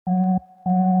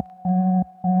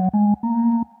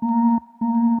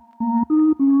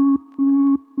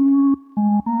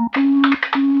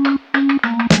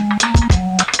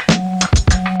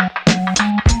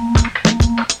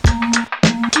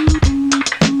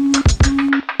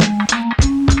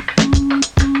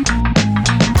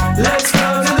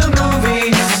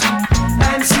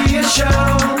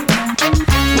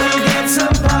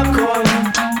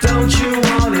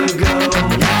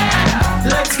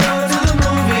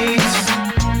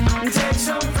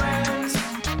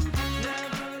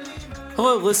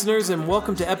listeners, and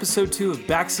welcome to episode 2 of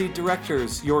Backseat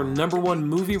Directors, your number one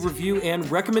movie review and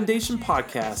recommendation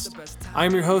podcast.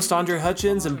 I'm your host, Andre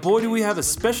Hutchins, and boy, do we have a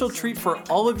special treat for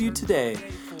all of you today.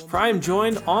 For I am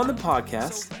joined on the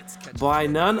podcast by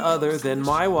none other than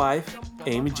my wife,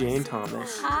 Amy Jane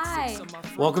Thomas. Hi.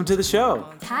 Welcome to the show.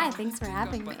 Hi, thanks for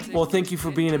having me. Well, thank you for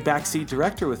being a backseat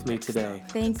director with me today.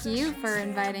 Thank you for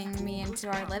inviting me into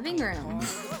our living room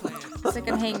so I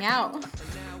can hang out.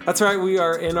 That's right, we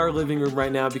are in our living room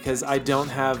right now because I don't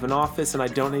have an office and I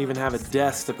don't even have a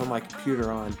desk to put my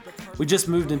computer on. We just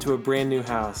moved into a brand new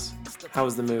house. How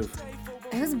was the move?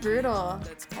 It was brutal.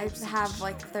 I have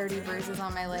like 30 bruises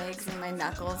on my legs and my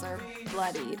knuckles are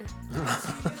bloodied.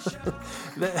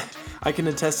 I can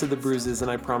attest to the bruises, and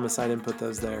I promise I didn't put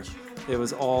those there. It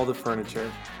was all the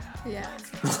furniture. Yeah.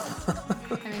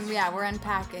 We're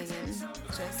unpacking and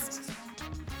just...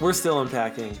 We're still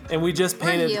unpacking, and we just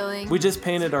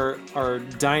painted our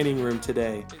dining room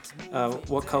today.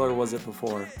 What color was it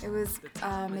before? It was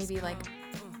maybe like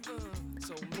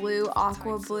blue,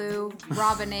 aqua blue,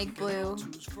 robin egg blue.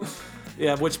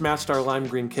 Yeah, which matched our lime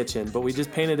green kitchen, but we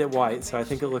just painted it white, so I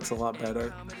think it looks a lot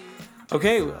better.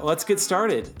 Okay, let's get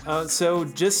started. So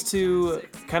just to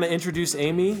kind of introduce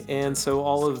Amy, and so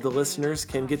all of the listeners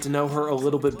can get to know her a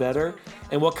little bit better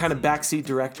and what kind of backseat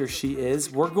director she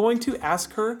is, we're going to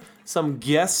ask her some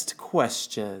guest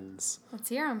questions. Let's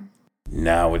hear them.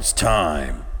 Now it's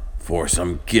time for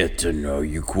some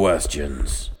get-to-know-you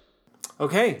questions.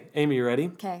 Okay, Amy, you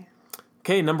ready?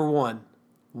 Okay, number 1.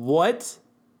 What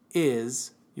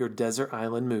is your desert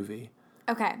island movie?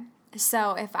 Okay.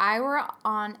 So if I were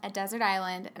on a desert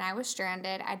island and I was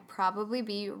stranded, I'd probably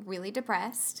be really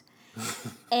depressed.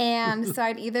 And so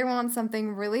I'd either want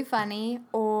something really funny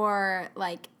or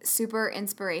like super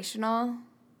inspirational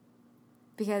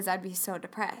because I'd be so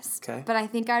depressed. Okay. But I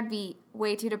think I'd be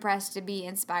way too depressed to be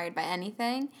inspired by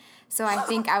anything. So I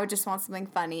think I would just want something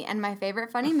funny. And my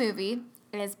favorite funny movie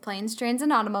is Planes, Trains,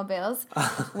 and Automobiles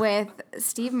with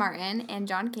Steve Martin and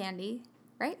John Candy,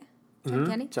 right? John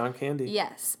Candy? John Candy.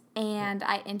 Yes. And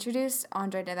I introduced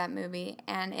Andre to that movie,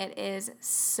 and it is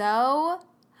so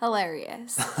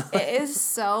hilarious. It is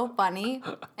so funny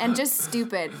and just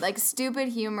stupid, like stupid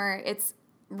humor. It's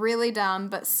really dumb,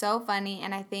 but so funny,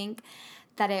 and I think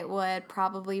that it would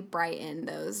probably brighten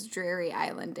those dreary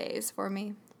island days for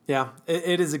me. Yeah,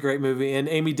 it is a great movie, and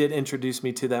Amy did introduce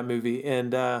me to that movie,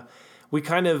 and we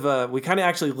kind of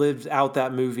actually lived out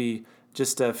that movie.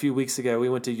 Just a few weeks ago, we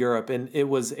went to Europe, and it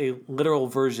was a literal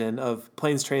version of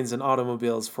Planes, Trains, and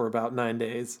Automobiles for about 9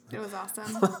 days. It was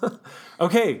awesome.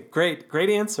 Okay, great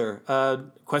answer.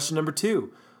 Question number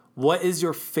 2. What is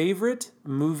your favorite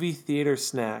movie theater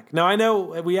snack? Now, I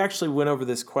know we actually went over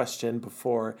this question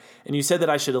before, and you said that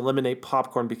I should eliminate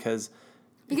popcorn because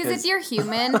if you're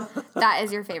human, that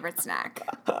is your favorite snack.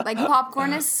 Like,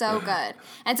 popcorn is so good.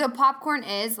 And so popcorn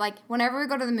is, like, whenever we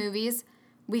go to the movies,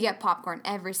 we get popcorn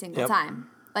every single time.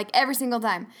 Like, every single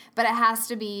time. But it has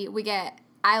to be,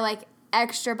 I like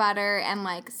extra butter and,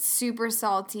 like, super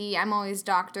salty. I'm always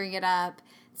doctoring it up.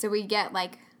 So we get,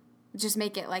 like, just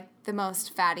make it, like, the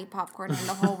most fatty popcorn in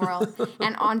the whole world.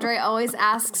 And Andre always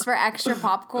asks for extra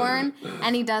popcorn,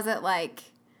 and he does it, like,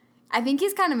 I think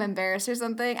he's kind of embarrassed or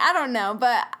something. I don't know,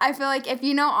 but I feel like if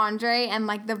you know Andre and,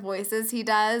 like, the voices he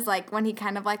does, like, when he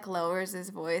kind of, like, lowers his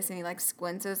voice and he, like,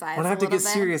 squints his eyes a little bit. I have to get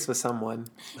serious with someone.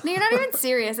 No, you're not even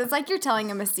serious. It's like you're telling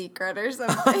him a secret or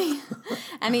something.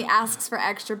 And he asks for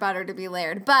extra butter to be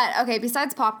layered. But, okay,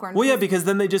 besides popcorn. Well, yeah, because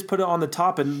then they just put it on the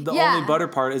top, and the only butter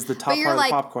part is the top part of the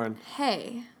popcorn.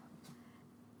 Hey,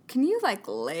 can you, like,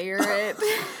 layer it?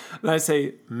 And I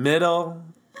say middle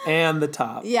and the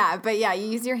top. Yeah, but yeah, you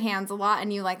use your hands a lot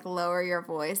and you like lower your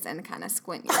voice and kind of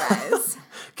squint your eyes.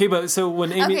 Okay, but so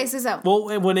when Amy... Okay, so...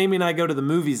 Well, when Amy and I go to the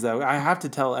movies, though, I have to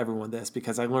tell everyone this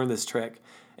because I learned this trick.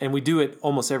 And we do it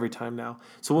almost every time now.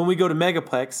 So when we go to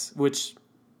Megaplex, which,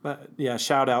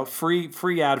 shout out, free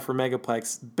ad for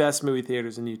Megaplex, best movie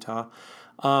theaters in Utah.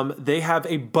 They have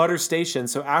a butter station.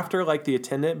 So after, like, the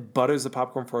attendant butters the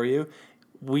popcorn for you,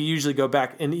 we usually go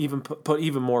back and even put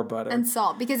even more butter. And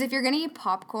salt. Because if you're going to eat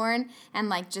popcorn and,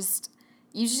 like,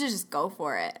 you should just go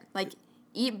for it. Like,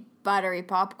 eat buttery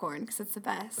popcorn because it's the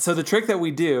best. So the trick that we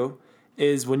do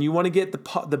is when you want to get the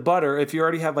butter, if you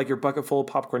already have, like, your bucket full of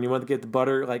popcorn, you want to get the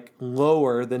butter, like,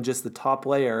 lower than just the top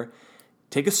layer,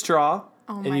 take a straw.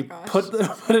 Oh and you gosh.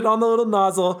 put it on the little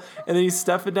nozzle, and then you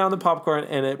stuff it down the popcorn,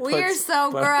 and it puts... We're so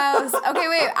gross. Okay,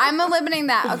 wait, I'm eliminating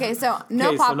that. Okay, so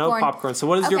no popcorn. So no popcorn. So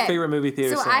what is your favorite movie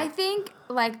theater snack? So I think,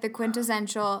 like, the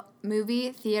quintessential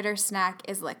movie theater snack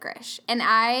is licorice. And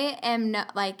I am,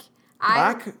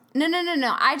 Black?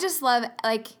 No. I just love,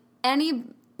 like, any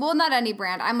well, not any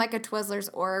brand. I'm like a Twizzlers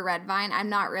or a Red Vine. I'm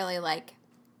not really like,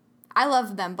 I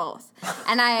love them both.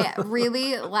 And I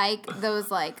really like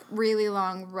those like really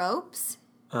long ropes.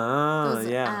 Oh, Those,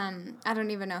 yeah. I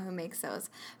don't even know who makes those.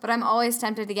 But I'm always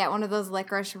tempted to get one of those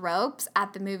licorice ropes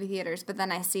at the movie theaters. But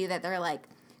then I see that they're like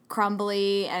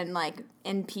crumbly and like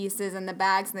in pieces in the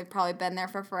bags, and they've probably been there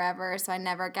for forever, so I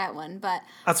never get one. But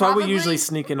That's why we usually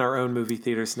sneak in our own movie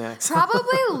theater snacks.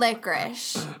 probably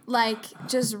licorice, like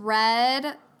just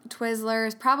red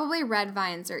Twizzlers, probably Red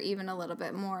Vines, or even a little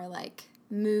bit more like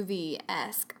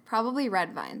movie-esque. Probably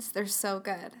Red Vines. They're so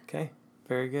good. Okay,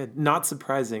 very good. Not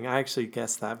surprising. I actually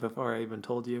guessed that before I even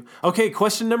told you. Okay,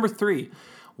 question number 3.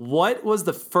 What was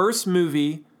the first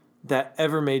movie that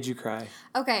ever made you cry?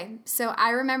 Okay, so I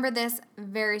remember this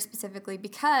very specifically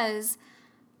because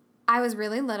I was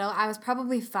really little. I was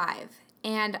probably 5.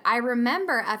 And I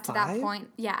remember up to that 5? point,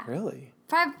 yeah. Really?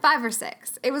 5 or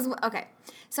 6. It was, okay.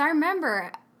 So I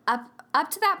remember up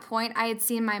to that point, I had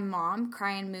seen my mom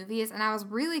cry in movies, and I was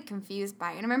really confused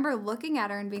by it. And I remember looking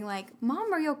at her and being like,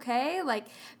 Mom, are you okay? Like,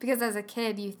 because as a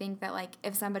kid, you think that, like,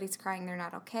 if somebody's crying, they're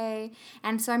not okay.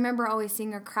 And so I remember always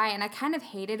seeing her cry, and I kind of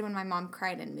hated when my mom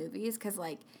cried in movies because,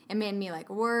 like, it made me, like,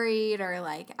 worried or,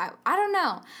 like, I don't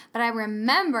know. But I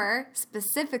remember,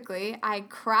 specifically, I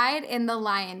cried in The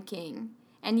Lion King.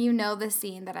 And you know the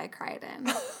scene that I cried in.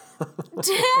 Dad!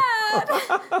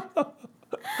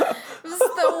 It was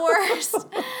the worst.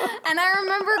 And I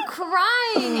remember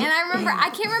crying. And I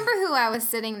can't remember who I was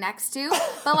sitting next to,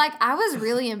 but like I was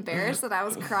really embarrassed that I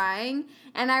was crying.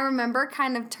 And I remember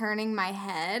kind of turning my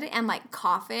head and like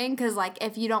coughing because like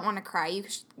if you don't want to cry,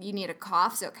 you need a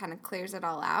cough, so it kind of clears it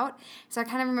all out. So I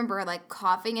kind of remember like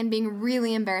coughing and being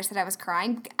really embarrassed that I was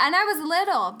crying. And I was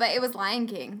little, but it was Lion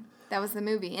King. That was the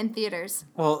movie in theaters.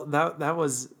 Well, that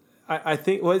was... I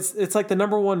think it's like the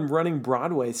number 1 running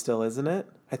Broadway still, isn't it?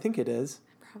 I think it is.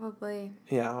 Probably.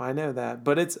 Yeah, I know that.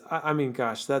 But it's, I mean,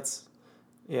 gosh, that's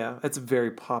a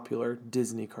very popular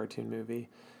Disney cartoon movie.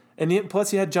 And yet,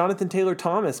 plus you had Jonathan Taylor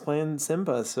Thomas playing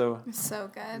Simba, so. So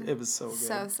good. It was so good.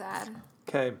 So sad.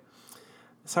 Okay.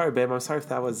 Sorry, babe. I'm sorry if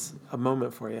that was a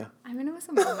moment for you. I mean, it was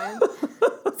a moment.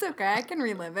 It's okay. I can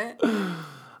relive it.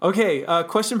 Okay,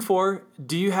 question 4.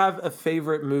 Do you have a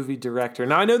favorite movie director?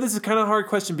 Now, I know this is kind of a hard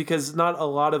question because not a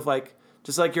lot of, like,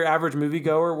 just like your average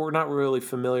moviegoer, we're not really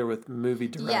familiar with movie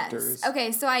directors. Yes.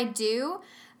 Okay, so I do,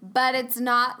 but it's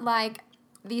not like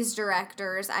these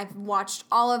directors. I've watched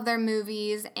all of their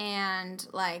movies and,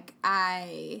 like,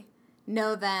 I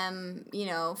know them, you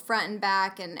know, front and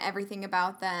back and everything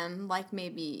about them, like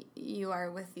maybe you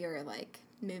are with your, like,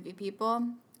 movie people.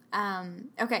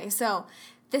 Okay, so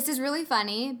this is really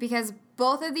funny because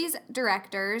both of these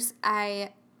directors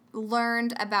I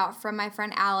learned about from my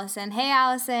friend Allison. Hey,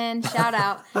 Allison, shout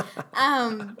out.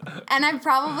 And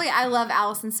I love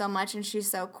Allison so much and she's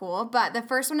so cool. But the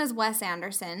first one is Wes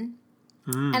Anderson.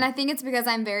 And I think it's because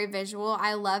I'm very visual.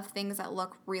 I love things that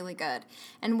look really good.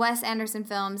 And Wes Anderson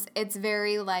films, it's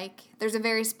very like, there's a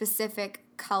very specific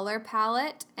color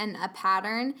palette and a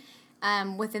pattern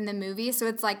within the movie. So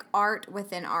it's like art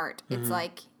within art. It's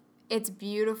like, it's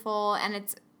beautiful and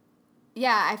it's,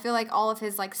 yeah, I feel like all of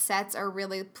his like sets are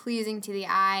really pleasing to the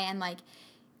eye and like,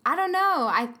 I don't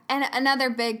know. And another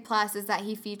big plus is that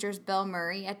he features Bill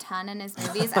Murray a ton in his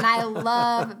movies, and I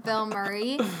love Bill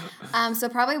Murray. So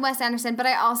probably Wes Anderson, but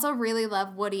I also really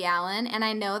love Woody Allen, and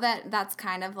I know that that's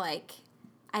kind of like,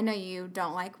 I know you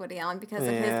don't like Woody Allen because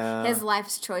of his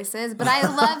life's choices, but I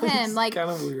love him. Like, kind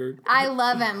of weird. I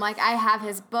love him. Like, I have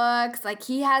his books. Like,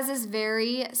 he has this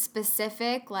very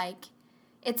specific, like,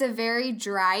 it's a very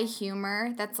dry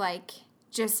humor that's like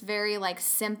just very like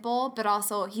simple, but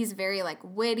also he's very like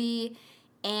witty,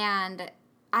 and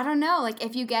I don't know, like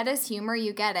if you get his humor,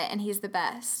 you get it, and he's the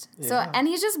best. Yeah. So, and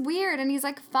he's just weird and he's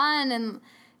like fun, and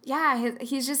yeah,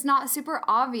 he's just not super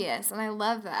obvious, and I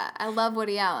love that. I love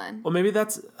Woody Allen. Well, maybe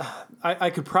that's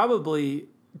I could probably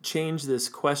change this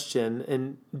question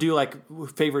and do like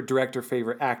favorite director,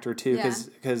 favorite actor too,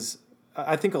 because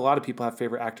I think a lot of people have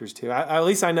favorite actors too. At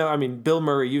least I know. I mean, Bill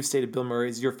Murray. You've stated Bill Murray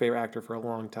is your favorite actor for a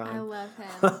long time. I love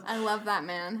him. I love that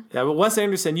man. Yeah, but Wes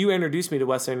Anderson. You introduced me to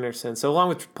Wes Anderson. So along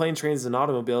with Planes, Trains, and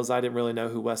Automobiles, I didn't really know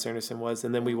who Wes Anderson was.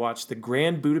 And then we watched The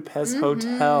Grand Budapest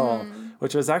Hotel,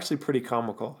 which was actually pretty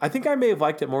comical. I think I may have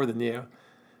liked it more than you.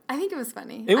 I think it was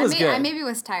funny. It was good. I maybe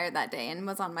was tired that day and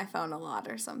was on my phone a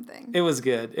lot or something. It was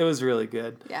good. It was really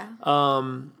good. Yeah.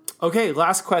 Okay,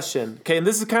 last question. Okay, and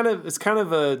this is kind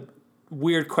of a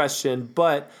weird question,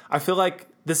 but I feel like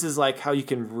this is like how you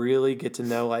can really get to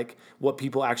know like what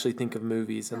people actually think of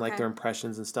movies and like their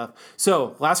impressions and stuff.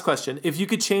 So, last question. If you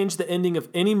could change the ending of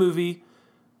any movie,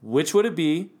 which would it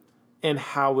be and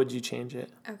how would you change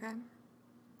it? Okay.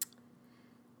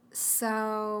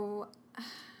 So,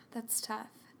 that's tough.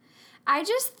 I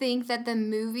just think that the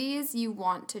movies you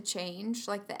want to change,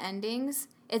 like the endings,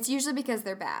 it's usually because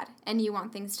they're bad and you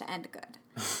want things to end good.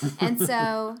 And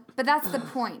so, but that's the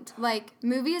point. Like,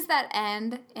 movies that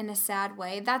end in a sad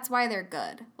way, that's why they're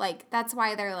good. Like, that's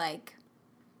why they're like,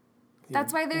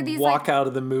 that's why they're these walk out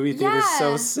of the movie theater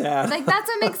so sad. Like, that's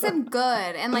what makes them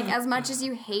good. And like, as much as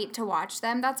you hate to watch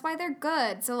them, that's why they're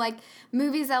good. So like,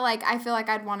 movies that like I feel like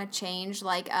I'd want to change,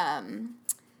 like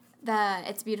the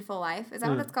It's a Beautiful Life. Is that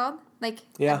what it's called? Like,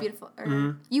 yeah. Beautiful.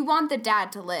 Or, you want the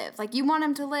dad to live. Like, you want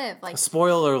him to live. Like,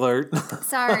 spoiler alert.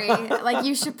 Sorry. Like,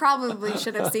 you should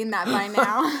have seen that by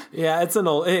now. Yeah, it's an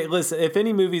old. Hey, listen, if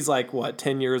any movie's like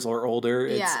 10 years or older,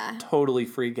 it's totally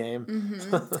free game.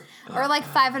 Mm-hmm. Or like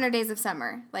 500 Days of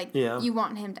Summer. Like, you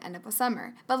want him to end up with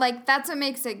summer. But like, that's what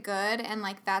makes it good, and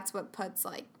like, that's what puts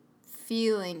like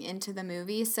feeling into the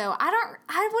movie. So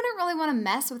I wouldn't really want to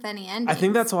mess with any endings. I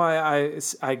think that's why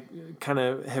I kind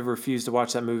of have refused to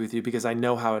watch that movie with you, because I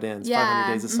know how it ends.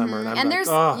 500 Days of Summer, and I'm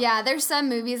there's some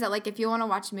movies that like, if you want to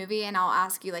watch a movie and I'll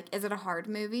ask you like, is it a hard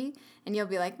movie? And you'll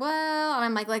be like, well, and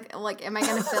I'm like am I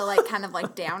gonna feel like kind of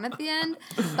like down at the end?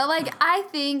 But like, I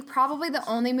think probably the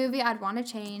only movie I'd want to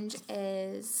change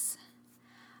is,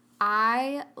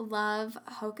 I love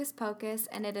Hocus Pocus,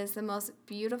 and it is the most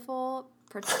beautiful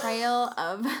portrayal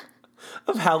of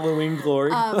Halloween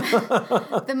glory.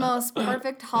 The most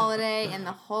perfect holiday in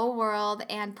the whole world,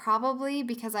 and probably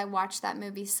because I watch that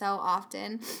movie so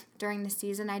often during the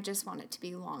season, I just want it to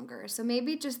be longer. So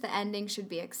maybe just the ending should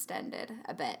be extended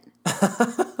a bit. Is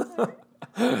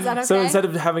that okay? So instead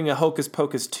of having a Hocus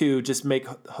Pocus 2, just make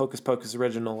Hocus Pocus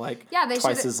original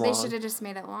twice as long. They should have just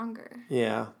made it longer.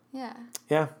 Yeah. Yeah.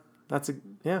 Yeah.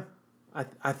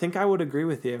 I think I would agree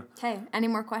with you. Okay. Any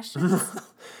more questions?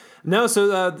 No.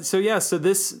 So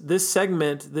this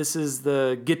segment, this is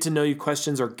the get to know you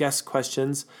questions or guest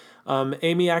questions.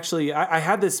 Amy, actually, I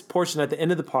had this portion at the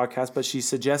end of the podcast, but she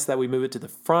suggests that we move it to the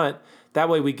front. That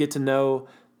way we get to know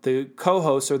the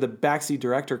co-host or the backseat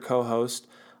director co-host,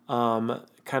 kind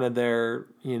of their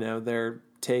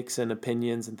takes and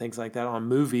opinions and things like that on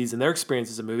movies and their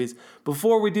experiences of movies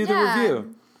before we do the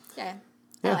review. Okay.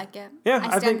 I like it. Yeah,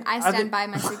 I stand by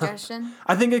my suggestion.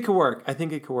 I think it could work.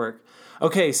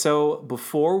 Okay, so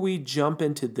before we jump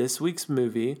into this week's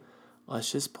movie,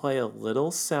 let's just play a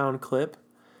little sound clip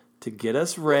to get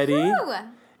us ready. Woo-hoo!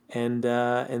 And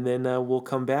then we'll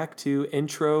come back to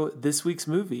intro this week's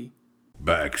movie.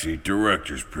 Backseat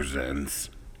Directors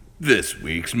presents this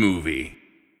week's movie.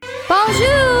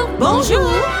 Bonjour!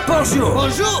 Bonjour! Bonjour!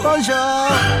 Bonjour! Bonjour!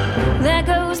 There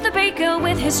goes the baker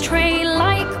with his tray,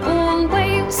 like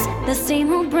always. The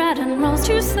same old bread and rolls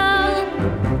to sell.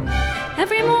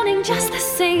 Every morning just the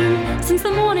same, since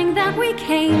the morning that we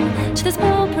came to this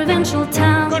poor provincial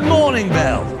town. Good morning,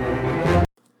 Belle.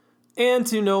 And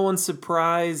to no one's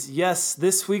surprise, yes,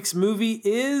 this week's movie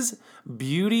is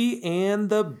Beauty and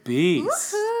the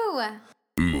Beast. Woohoo!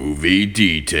 Movie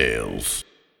details.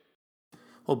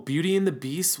 Well, Beauty and the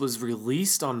Beast was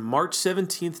released on March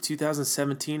 17th,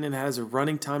 2017, and has a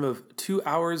running time of 2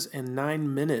 hours and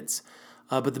 9 minutes.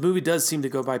 But the movie does seem to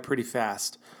go by pretty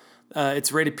fast.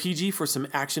 It's rated PG for some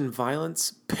action,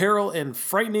 violence, peril, and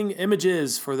frightening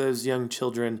images for those young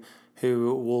children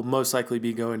who will most likely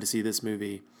be going to see this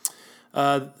movie.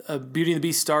 Beauty and the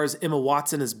Beast stars Emma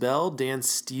Watson as Belle, Dan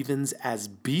Stevens as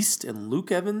Beast, and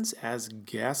Luke Evans as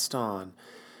Gaston.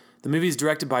 The movie is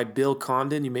directed by Bill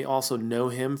Condon. You may also know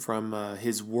him from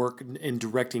his work in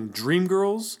directing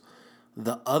Dreamgirls,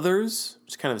 The Others,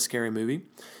 which is kind of a scary movie,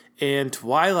 and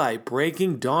Twilight,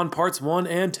 Breaking Dawn Parts 1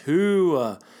 and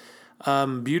 2.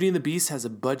 Beauty and the Beast has a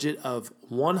budget of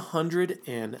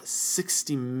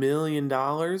 $160 million.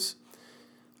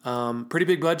 Pretty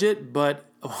big budget, but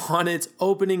on its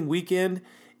opening weekend,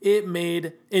 it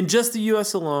made, in just the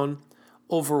U.S. alone,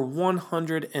 over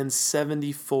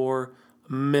 $174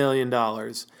 million.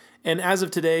 And as of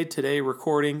today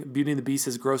recording, Beauty and the Beast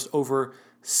has grossed over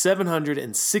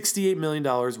 $768 million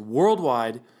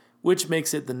worldwide, which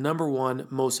makes it the number one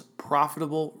most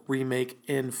profitable remake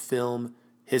in film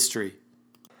history.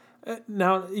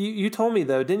 Now, you told me,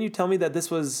 though, didn't you tell me that this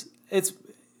was, if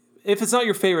it's not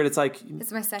your favorite, it's like...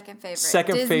 It's my second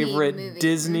favorite.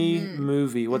 Disney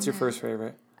movie. What's your first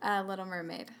favorite? Little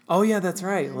Mermaid. Oh, yeah, that's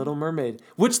right. Little Mermaid.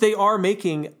 Which they are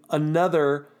making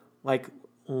another,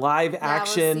 live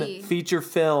action feature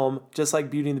film, just like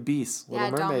Beauty and the Beast.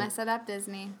 Little Mermaid. Don't mess it up,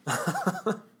 Disney.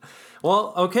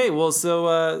 Well, okay. Well,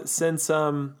 so since,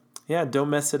 don't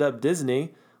mess it up,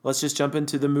 Disney, let's just jump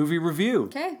into the movie review.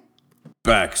 Okay.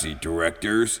 Backseat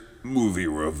Directors Movie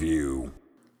Review.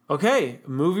 Okay,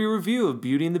 movie review of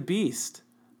Beauty and the Beast.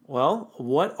 Well,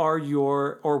 what were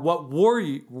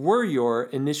your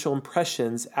initial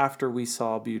impressions after we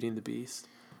saw Beauty and the Beast?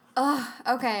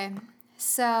 Okay,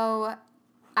 so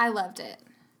I loved it.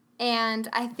 And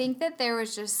I think that there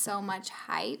was just so much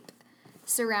hype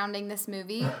surrounding this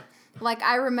movie. Like,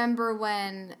 I remember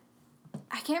when,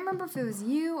 I can't remember if it was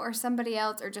you or somebody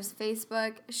else or just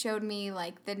Facebook showed me,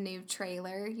 like, the new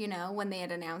trailer, you know, when they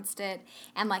had announced it.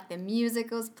 And, like, the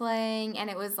music was playing, and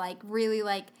it was, like, really,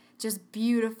 like, just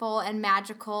beautiful and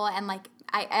magical. And, like,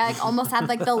 I like, almost had,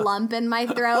 like, the lump in my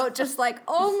throat, just like,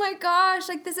 oh, my gosh,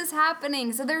 like, this is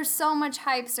happening. So there's so much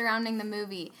hype surrounding the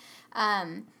movie.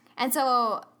 And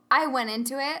so I went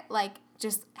into it, like,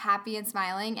 just happy and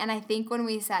smiling. And I think when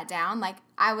we sat down, like,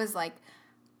 I was, like,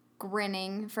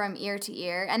 grinning from ear to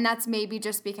ear. And that's maybe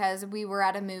just because we were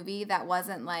at a movie that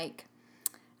wasn't, like,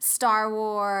 Star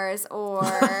Wars or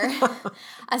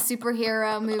a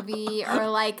superhero movie or,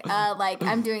 like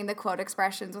I'm doing the quote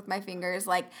expressions with my fingers,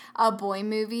 like a boy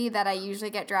movie that I usually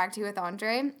get dragged to with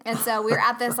Andre. And so we were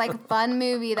at this, like, fun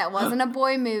movie that wasn't a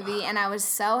boy movie, and I was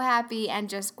so happy and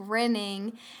just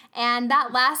grinning. And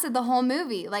that lasted the whole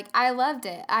movie. Like, I loved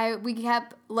it. We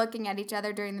kept looking at each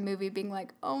other during the movie being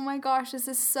like, oh my gosh, this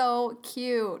is so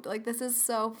cute. Like, this is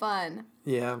so fun.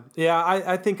 Yeah.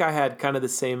 I think I had kind of the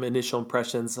same initial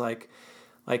impressions, like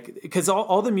because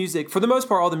all the music, for the most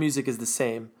part, all the music is the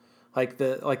same. Like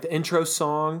the intro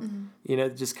song, you know,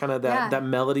 just kind of that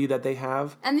melody that they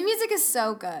have. And the music is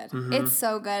so good. Mm-hmm. It's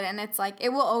so good, and it's like,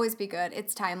 it will always be good.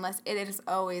 It's timeless. It is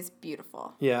always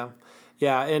beautiful. Yeah,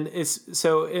 and it's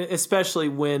so, especially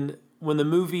when the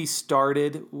movie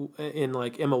started in,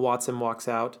 like, Emma Watson walks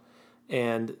out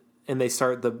and they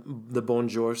start the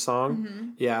Bonjour song. Mm-hmm.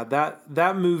 Yeah,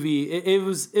 that movie, it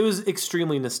was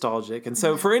extremely nostalgic. And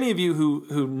so for any of you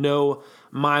who know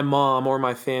my mom or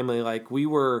my family, like, we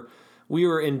were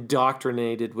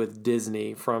indoctrinated with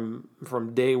Disney from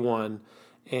day one.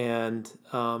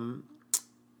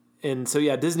 And so,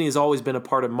 yeah, Disney has always been a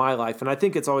part of my life. And I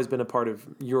think it's always been a part of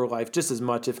your life just as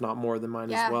much, if not more, than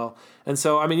mine as well. And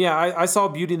so, I mean, yeah, I saw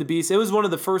Beauty and the Beast. It was one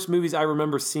of the first movies I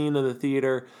remember seeing in the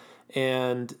theater.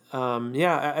 And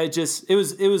it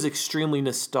was extremely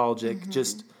nostalgic,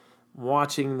 just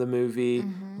watching the movie,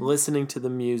 listening to the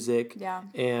music,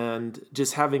 and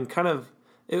just having kind of,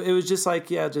 it was just like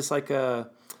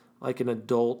an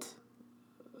adult,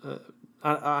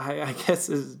 I guess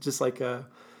it's just like a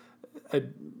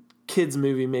kids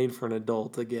movie made for an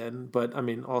adult again, but I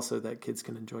mean, also that kids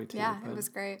can enjoy too. Yeah, it was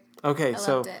great. Okay,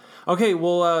 so that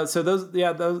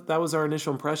was our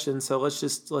initial impression. So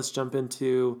let's jump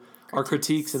into our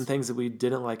critiques and things that we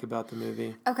didn't like about the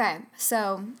movie. Okay,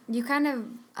 so you kind of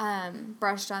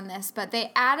brushed on this, but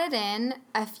they added in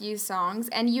a few songs,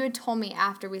 and you had told me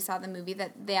after we saw the movie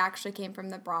that they actually came from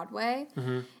the Broadway.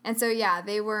 Mm-hmm. And so, yeah,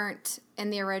 they weren't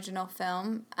in the original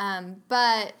film,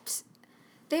 but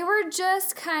they were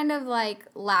just kind of, like,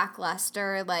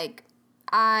 lackluster. Like,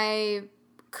 I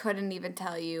couldn't even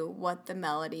tell you what the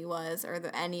melody was or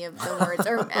any of the words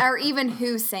or even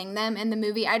who sang them in the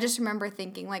movie. I just remember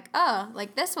thinking, like, oh,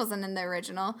 like, this wasn't in the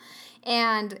original.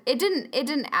 And it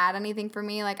didn't add anything for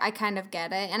me. Like, I kind of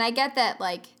get it. And I get that,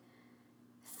 like,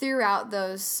 throughout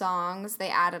those songs, they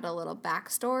added a little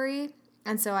backstory.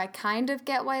 And so I kind of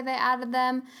get why they added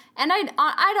them. And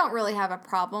I don't really have a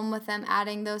problem with them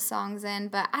adding those songs in,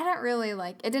 but I don't really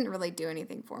it didn't really do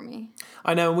anything for me.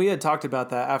 I know, we had talked about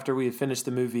that after we had finished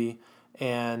the movie,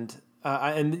 and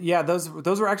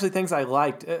those were actually things I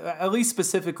liked, at least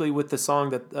specifically with the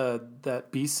song that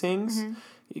Beast sings,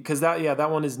 because that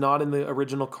one is not in the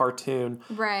original cartoon.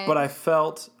 Right. But I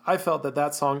felt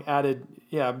that song added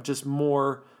just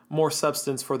more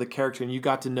substance for the character, and you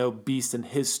got to know Beast and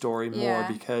his story more,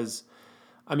 because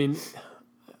I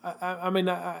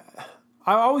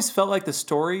always felt like the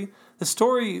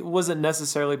story wasn't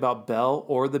necessarily about Belle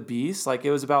or the Beast. Like,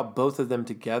 it was about both of them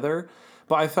together,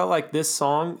 but I felt like this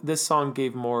song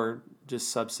gave more just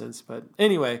substance. But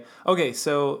anyway, okay,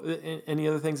 so any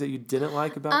other things that you didn't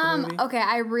like about the movie? Okay,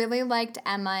 I really liked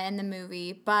Emma in the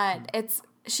movie, but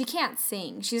she can't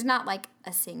sing. She's not, like,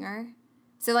 a singer.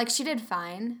 So, like, she did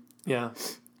fine. Yeah.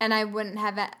 And I wouldn't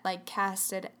have, like,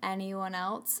 casted anyone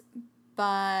else,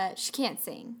 but she can't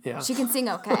sing. Yeah. She can sing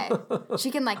okay. She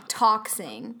can, like, talk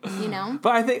sing, you know?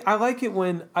 But I think I like it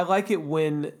when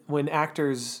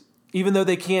actors, even though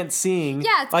they can't sing,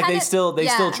 they still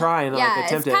try and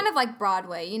attempt it. It's kind of like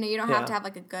Broadway. You know, you don't have to have,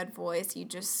 like, a good voice. You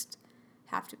just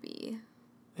have to be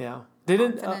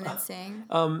confident and sing.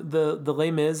 The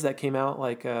Les Mis that came out,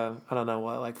 like, I don't know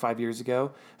what, like 5 years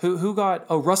ago. Who got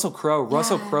Russell Crowe. Yeah.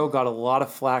 Russell Crowe got a lot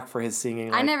of flack for his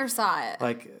singing. I never saw it.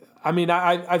 Like, I mean,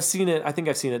 I've seen it. I think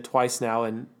I've seen it twice now,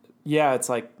 and yeah, it's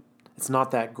like it's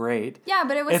not that great. Yeah,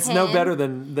 but it was it's him. no better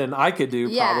than I could do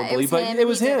Yeah, probably. it was but him, it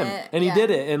was he did him, it. and he Yeah.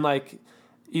 did it, and like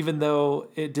even though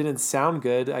it didn't sound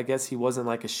good, I guess he wasn't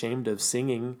like ashamed of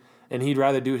singing, and he'd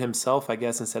rather do it himself, I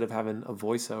guess, instead of having a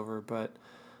voiceover. But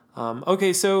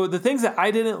okay, so the things that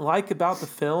I didn't like about the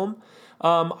film,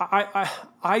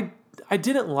 I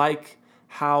didn't like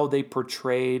how they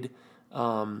portrayed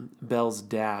Belle's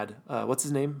dad. What's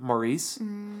his name? Maurice?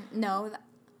 No,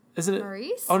 Isn't it?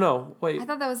 Maurice? Oh no! Wait, I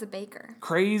thought that was a baker.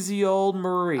 crazy old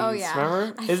Maurice. Oh, yeah.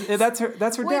 Remember? That's her.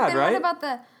 That's her Wait, dad, then right? what about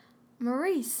the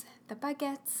Maurice, the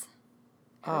baguettes?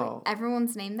 Oh,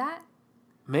 Everyone's named that?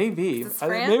 maybe. Is this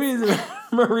Maybe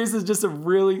Maurice is just a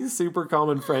really super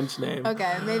common French name.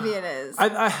 Okay, maybe it is.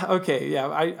 Okay, yeah,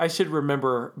 I should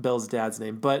remember Belle's dad's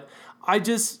name, but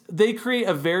they create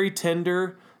a very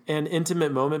tender and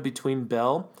intimate moment between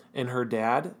Belle and her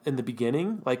dad in the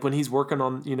beginning, like when he's working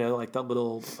on, like that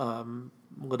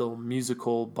little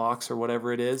musical box or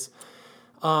whatever it is.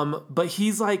 But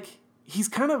he's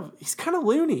kind of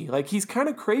loony, like he's kind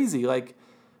of crazy, like.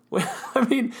 I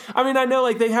mean, I know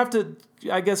like they have to,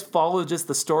 I guess, follow just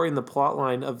the story and the plot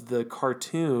line of the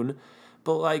cartoon,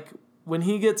 but like when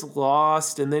he gets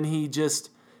lost and then he just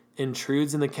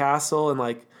intrudes in the castle and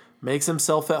like makes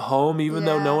himself at home even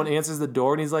though no Yeah. one answers the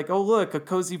door, and he's like, oh look, a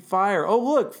cozy fire, oh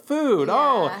look, food,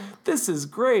 oh Yeah. this is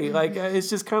great. Like it's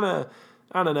just kind of,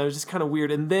 I don't know, it's just kind of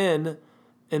weird. And then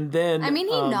I mean,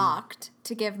 he knocked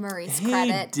to give Maurice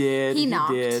credit. He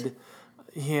knocked. did.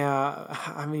 Yeah,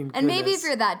 I mean, And maybe if goodness.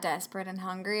 you're that desperate and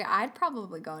hungry, I'd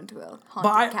probably go into a haunted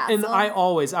But castle.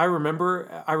 I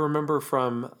remember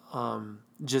from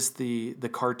just the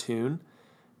cartoon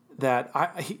that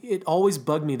it always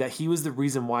bugged me that he was the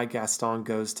reason why Gaston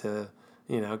goes to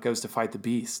fight the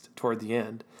beast toward the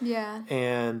end. Yeah.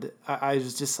 And I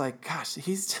was just like, gosh,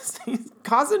 he's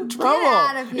causing trouble.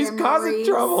 out of here, He's causing Maurice.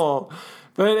 trouble.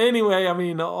 But anyway, I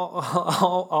mean,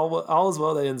 all is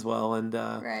well that ends well, and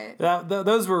Right.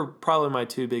 those were probably my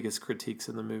two biggest critiques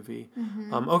in the movie.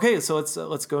 Okay, so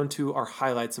let's go into our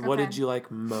highlights. What Okay. did you like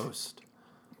most?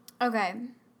 Okay.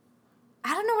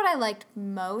 I don't know what I liked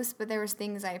most, but there was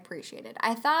things I appreciated.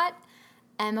 I thought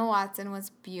Emma Watson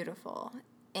was beautiful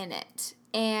in it.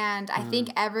 And I think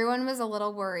everyone was a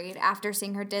little worried after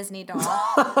seeing her Disney doll,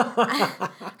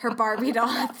 her Barbie doll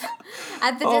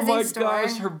at the Oh Disney my store.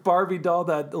 gosh, her Barbie doll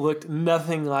that looked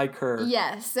nothing like her.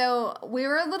 Yeah, so we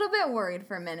were a little bit worried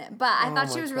for a minute, but I thought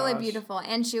she my was really gosh. beautiful,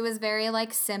 and she was very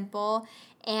like simple,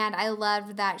 and I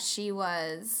loved that she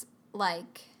was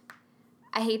like,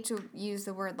 I hate to use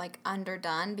the word like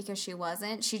underdone because she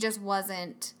wasn't. She just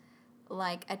wasn't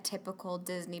like a typical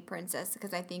Disney princess,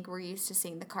 because I think we're used to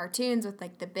seeing the cartoons with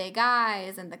like the big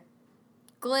eyes and the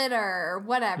glitter or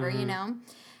whatever, you know?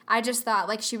 I just thought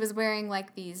like she was wearing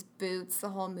like these boots the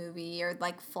whole movie, or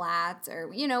like flats, or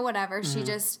whatever. She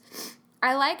just,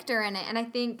 I liked her in it. And I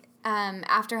think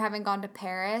after having gone to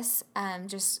Paris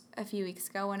just a few weeks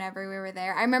ago, whenever we were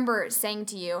there, I remember saying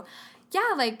to you,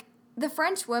 yeah, like the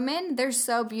French women, they're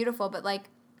so beautiful, but like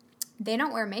they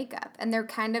don't wear makeup, and they're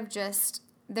kind of just,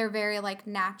 they're very like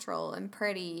natural and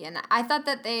pretty. And I thought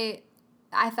that they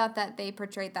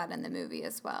portrayed that in the movie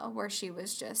as well, where she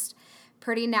was just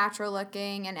pretty natural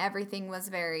looking, and everything was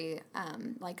very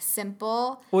like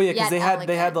simple. Well, yeah, because yet they had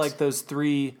elegant. like those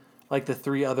three, like the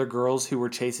three other girls who were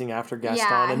chasing after Gaston,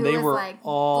 yeah, and who they was were like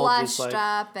all blushed just like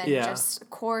up and yeah. just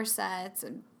corsets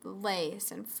and lace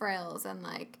and frills and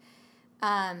like.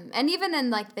 And even in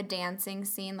like the dancing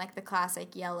scene, like the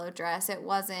classic yellow dress, it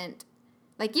wasn't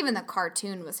like, even the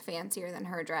cartoon was fancier than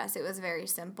her dress. It was very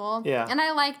simple. Yeah. And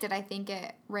I liked it. I think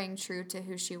it rang true to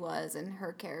who she was and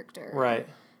her character. Right.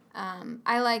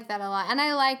 I like that a lot. And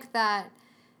I like that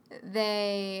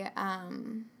they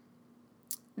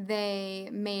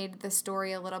made the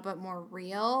story a little bit more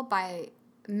real by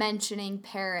mentioning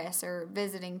Paris or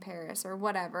visiting Paris or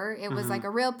whatever. It was like a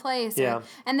real place. Yeah.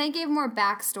 And they gave more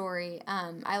backstory.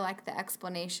 I like the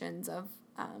explanations of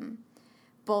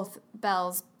both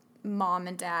Belle's mom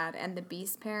and dad and the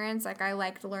Beast parents. Like, I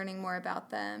liked learning more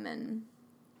about them. And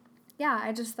yeah,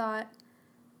 I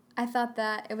thought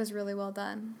that it was really well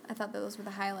done. I thought that those were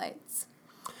the highlights.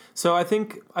 So I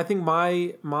think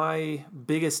my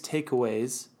biggest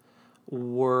takeaways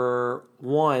were,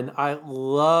 one, I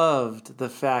loved the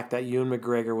fact that Ewan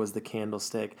McGregor was the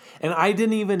Candlestick. And I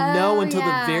didn't even know until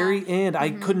yeah. the very end.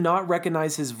 I could not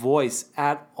recognize his voice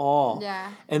at all.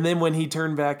 Yeah. And then when he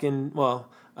turned back in, well,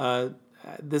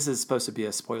 this is supposed to be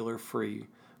a spoiler-free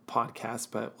podcast,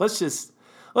 but let's just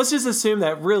assume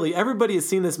that really everybody has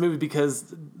seen this movie,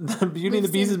 because the Beauty and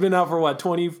the Beast has been out for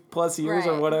 20 plus years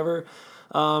or Right. whatever.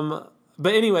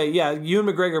 But anyway, yeah, Ewan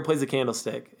McGregor plays a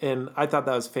candlestick, and I thought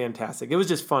that was fantastic. It was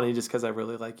just funny just because I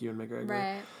really like Ewan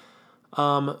McGregor.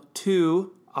 Right.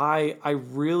 2, I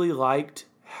really liked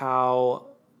how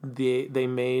they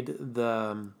made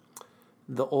the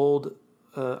old,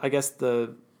 I guess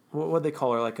what did they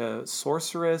call her, like a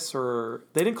sorceress, or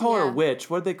they didn't call her a witch.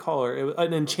 What did they call her? It was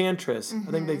an enchantress. I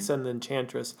think they said an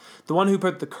enchantress. The one who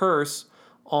put the curse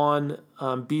on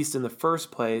Beast in the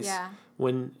first place. Yeah.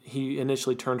 When he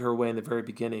initially turned her away in the very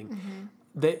beginning.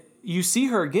 You see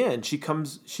her again.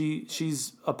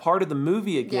 She's a part of the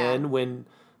movie again when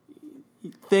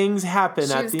things happen at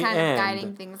the end. She was kind of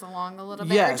guiding things along a little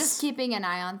bit, or just keeping an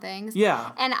eye on things.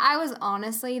 Yeah. And I was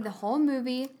honestly, the whole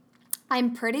movie,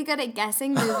 I'm pretty good at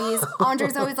guessing movies.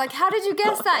 Andre's always like, how did you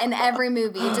guess that in every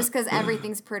movie? Just because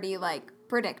everything's pretty, like,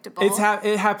 predictable.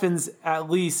 It happens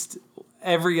at least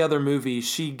every other movie.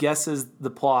 She guesses the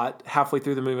plot halfway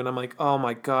through the movie, and I'm like, oh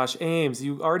my gosh, Ames,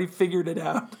 you already figured it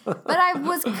out. But I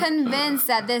was convinced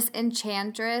that this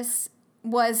enchantress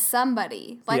was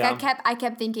somebody. Like, I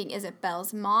kept thinking, is it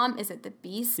Belle's mom? Is it the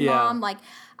Beast's mom? Like,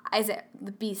 is it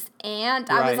the Beast's aunt?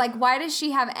 I was like, why does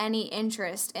she have any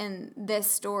interest in this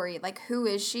story? Like, who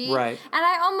is she? Right. And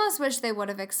I almost wish they would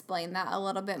have explained that a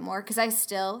little bit more, because I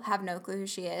still have no clue who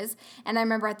she is. And I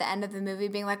remember at the end of the movie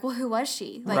being like, well, who was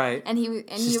she? Like, And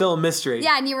she's still a mystery.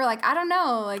 Yeah, and you were like, I don't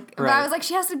know. Like, but I was like,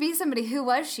 she has to be somebody. Who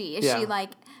was she? Is she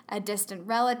like a distant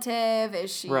relative?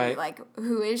 Is she like,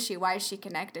 who is she? Why is she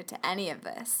connected to any of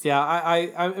this? Yeah,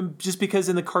 I just because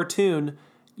in the cartoon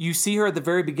you see her at the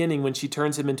very beginning when she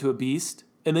turns him into a beast,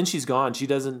 and then she's gone. She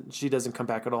doesn't come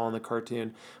back at all in the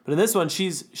cartoon. But in this one,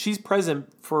 she's present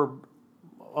for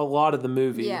a lot of the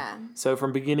movie. Yeah. So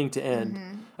from beginning to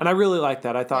end, and I really like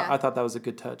that. I thought that was a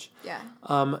good touch. Yeah.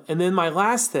 And then my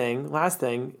last thing,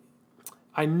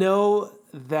 I know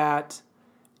that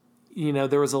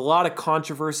there was a lot of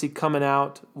controversy coming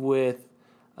out with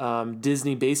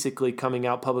Disney basically coming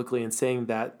out publicly and saying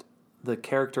that the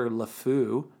character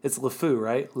LeFou, it's LeFou,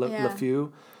 right?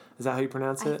 LeFou, is that how you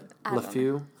pronounce it?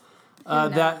 LeFou.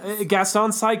 That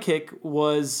Gaston's sidekick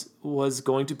was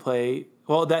going to play.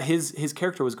 Well, that his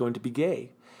character was going to be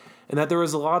gay, and that there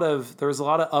was a lot of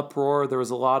uproar. There was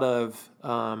a lot of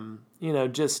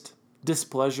just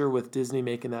displeasure with Disney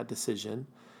making that decision.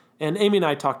 And Amy and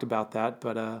I talked about that,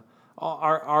 but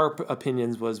our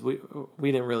opinions was we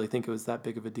didn't really think it was that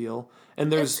big of a deal.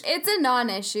 And it's a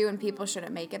non-issue, and people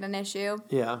shouldn't make it an issue.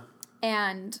 Yeah.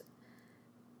 And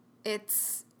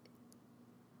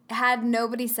had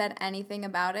nobody said anything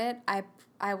about it,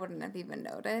 I wouldn't have even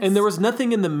noticed. And there was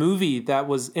nothing in the movie that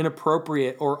was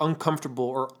inappropriate or uncomfortable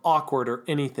or awkward or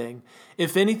anything.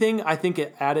 If anything, I think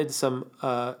it added some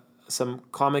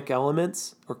comic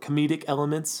elements or comedic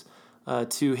elements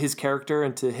to his character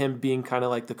and to him being kind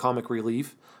of like the comic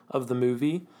relief of the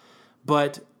movie.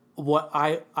 But what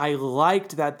I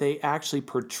liked that they actually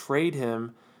portrayed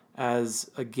him as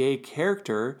a gay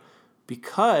character,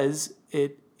 because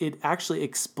it actually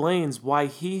explains why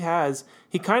he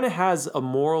kind of has a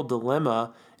moral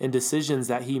dilemma in decisions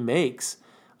that he makes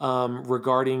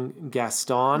regarding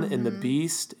Gaston and the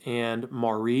Beast and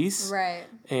Maurice. Right.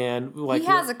 And like he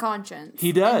has a conscience.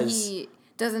 He does. And he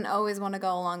doesn't always want to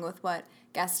go along with what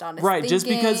Gaston is right, thinking. just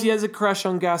because he has a crush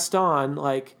on Gaston,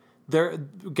 like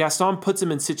Gaston puts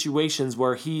him in situations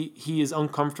where he is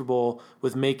uncomfortable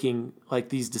with making like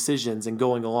these decisions and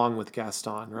going along with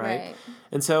Gaston, right?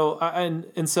 And so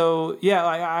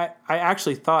I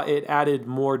actually thought it added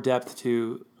more depth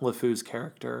to LeFou's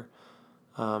character.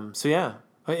 So yeah.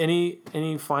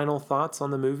 Any final thoughts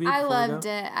on the movie? I loved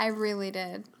it. I really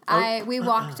did. We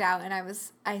walked out and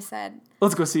I said,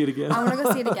 let's go see it again. I want to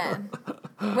go see it again.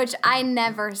 Which I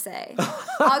never say.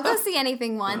 I'll go see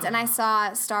anything once. And I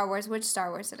saw Star Wars. Which Star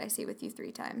Wars did I see with you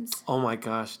 3 times? Oh my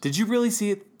gosh. Did you really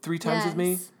see it 3 times with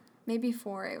me? Maybe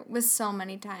 4. It was so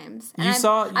many times. And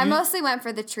I mostly went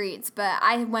for the treats, but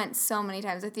I went so many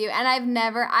times with you. And I didn't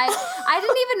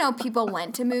even know people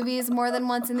went to movies more than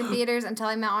once in the theaters until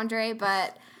I met Andre,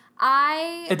 but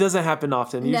it doesn't happen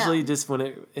often. No. Usually just when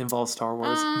it involves Star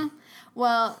Wars.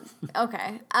 Well,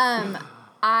 okay.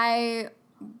 I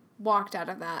walked out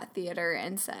of that theater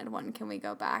and said, "When can we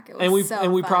go back?" It was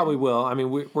we probably will. I mean,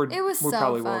 we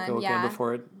probably will go again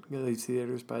before it leaves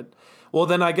theaters. But well,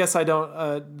 then I guess I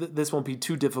don't. This won't be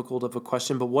too difficult of a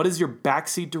question. But what is your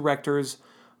backseat director's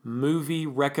movie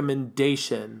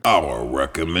recommendation? Our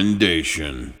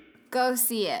recommendation. Go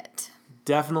see it.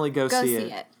 Definitely go see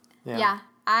it. Yeah,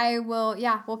 I will.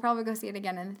 Yeah, we'll probably go see it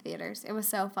again in the theaters. It was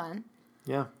so fun.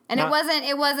 Yeah, and it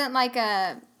wasn't like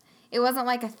It wasn't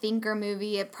like a thinker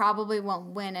movie. It probably won't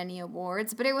win any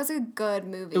awards, but it was a good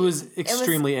movie. It was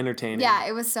extremely entertaining. Yeah,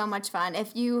 it was so much fun.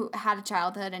 If you had a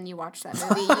childhood and you watched that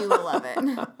movie, you will love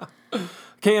it.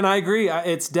 Okay, and I agree.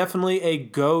 It's definitely a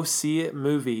go see it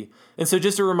movie. And so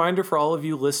just a reminder for all of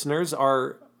you listeners,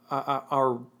 our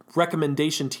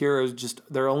recommendation tier is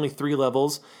there are only 3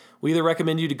 levels. We either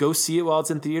recommend you to go see it while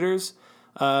it's in theaters,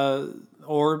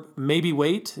 or maybe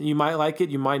wait. You might like it,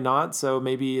 you might not. So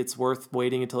maybe it's worth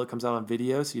waiting until it comes out on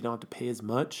video so you don't have to pay as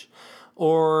much.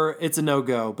 Or it's a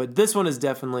no-go. But this one is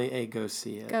definitely a go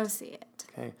see it. Go see it.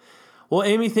 Okay. Well,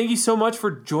 Amy, thank you so much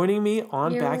for joining me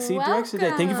on You're Backseat Director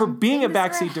today. Thank you for being a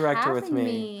Backseat Director with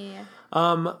me.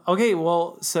 Okay,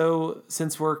 well, so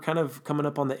since we're kind of coming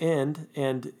up on the end,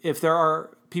 and if there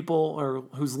are people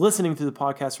who's listening to the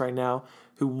podcast right now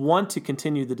who want to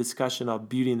continue the discussion of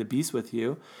Beauty and the Beast with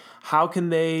you, how can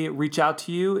they reach out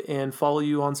to you and follow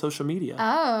you on social media?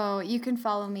 Oh, you can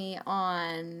follow me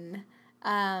on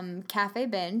Cafe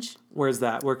Binge. Where's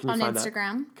that? Where can you find that? On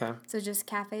Instagram. Okay. So just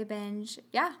Cafe Binge.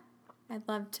 Yeah. I'd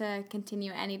love to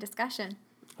continue any discussion.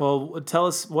 Well, tell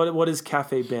us, what is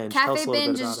Cafe Binge? Tell us Cafe a little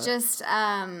Binge bit is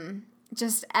about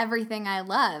just everything I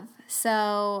love.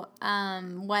 So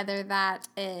whether that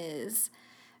is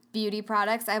beauty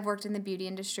products, I've worked in the beauty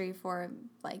industry for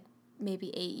like maybe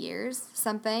 8 years,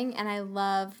 something, and I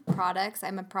love products.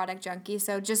 I'm a product junkie.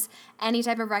 So just any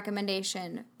type of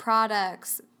recommendation,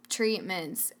 products,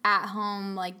 treatments, at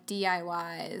home, like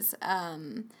DIYs.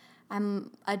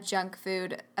 I'm a junk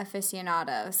food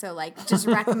aficionado, so like just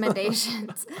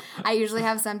recommendations. I usually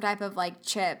have some type of like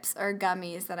chips or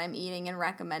gummies that I'm eating and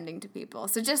recommending to people.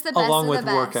 So just the best Along of with the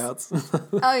best.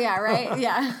 workouts. Oh yeah, right?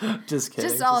 Yeah. Just kidding.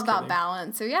 Just all about kidding.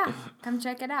 balance. So yeah, come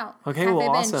check it out. Okay, Cafe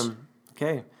well, Binge. awesome.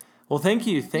 Okay. Well, thank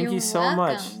you. Thank You're you so welcome.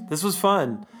 much. This was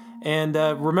fun. And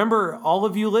remember, all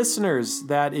of you listeners,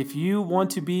 that if you want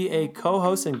to be a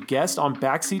co-host and guest on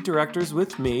Backseat Directors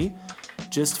with me,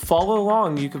 just follow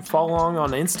along. You can follow along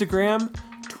on Instagram,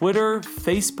 Twitter,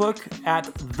 Facebook at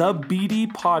The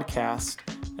BD Podcast.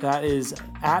 That is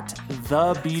at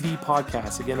The BD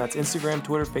Podcast. Again, that's Instagram,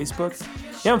 Twitter, Facebook.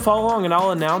 Yeah, and follow along, and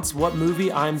I'll announce what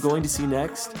movie I'm going to see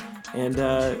next. And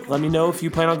let me know if you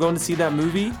plan on going to see that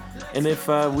movie. And if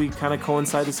we kind of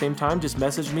coincide at the same time, just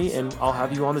message me and I'll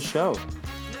have you on the show.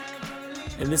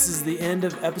 And this is the end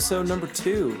of episode number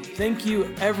 2. Thank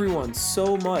you everyone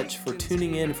so much for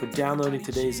tuning in, for downloading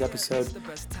today's episode.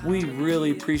 We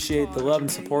really appreciate the love and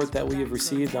support that we have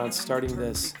received on starting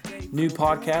this new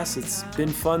podcast. It's been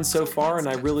fun so far, and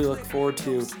I really look forward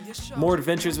to more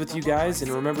adventures with you guys. And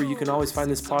remember, you can always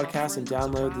find this podcast and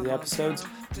download the episodes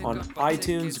on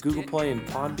iTunes, Google Play, and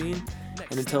Podbean.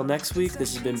 And until next week,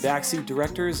 this has been Backseat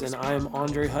Directors, and I am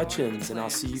Andre Hutchins, and I'll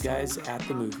see you guys at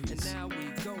the movies.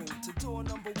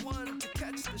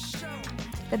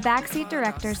 The Backseat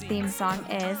Directors theme song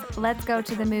is Let's Go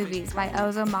to the Movies by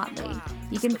Ozo Motley.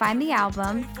 You can find the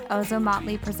album, Ozo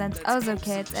Motley Presents Ozo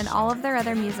Kids, and all of their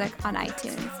other music on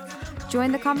iTunes.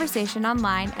 Join the conversation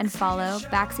online and follow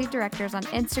Backseat Directors on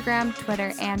Instagram,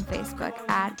 Twitter, and Facebook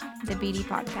at The BD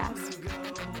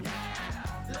Podcast.